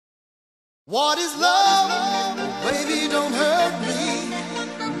What is love? Baby, don't hurt me.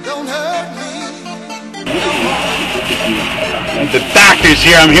 Don't hurt me. The doctor's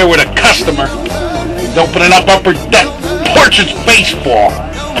here. I'm here with a customer. He's opening up upper deck. Portrait's baseball.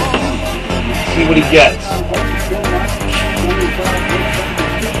 See what he gets.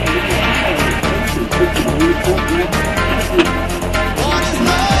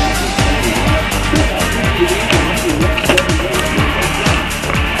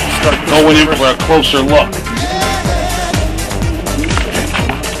 Start going in for a closer look.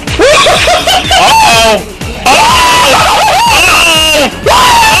 Uh-oh!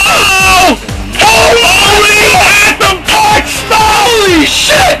 Only at the backstop! Holy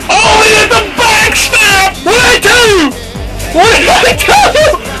shit! Only at the backstop! What did I tell you? What did I tell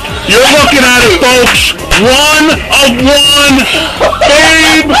you? You're looking at it, folks. 1 of 1.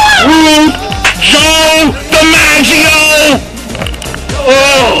 Babe Ruth Joe DiMaggio.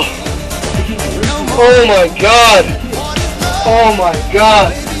 Oh! Oh my God! Oh my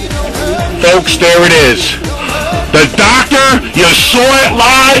God! Folks, there it is. The doctor, you saw it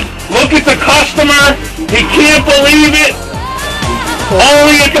live. Look at the customer. He can't believe it.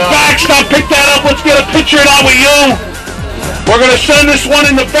 Only at the backstop. Pick that up. Let's get a picture of that with you. We're gonna send this one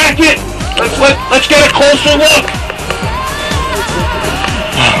in the Beckett. Let's get a closer look.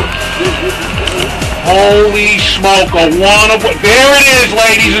 Holy smoke! There it is,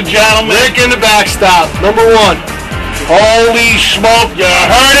 ladies and gentlemen. Rick in the backstop, #1. Holy smoke! You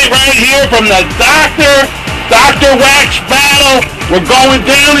heard it right here from the doctor. Dr. Wax battle. We're going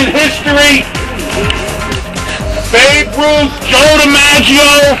down in history. Babe Ruth, Joe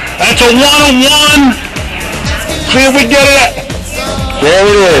DiMaggio. That's a 1 of 1. See if we get it. There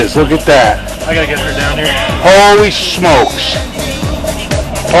it is. Look at that. I gotta get her down here. Holy smokes.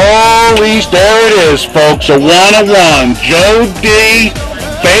 There it is, folks. A 1 of 1. Joe D.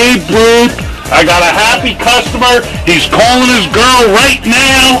 Babe Ruth. I got a happy customer. He's calling his girl right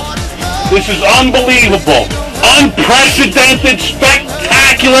now. This is unbelievable. Unprecedented,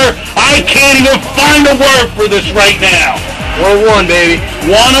 spectacular. I can't even find a word for this right now. 1 of 1, baby.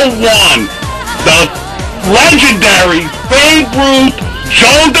 1 of 1. The legendary Babe Ruth,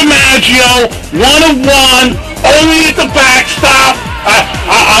 Joe DiMaggio, 1 of 1. Only at the backstop.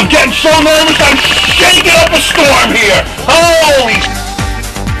 I'm getting so nervous I'm shaking up a storm here. Holy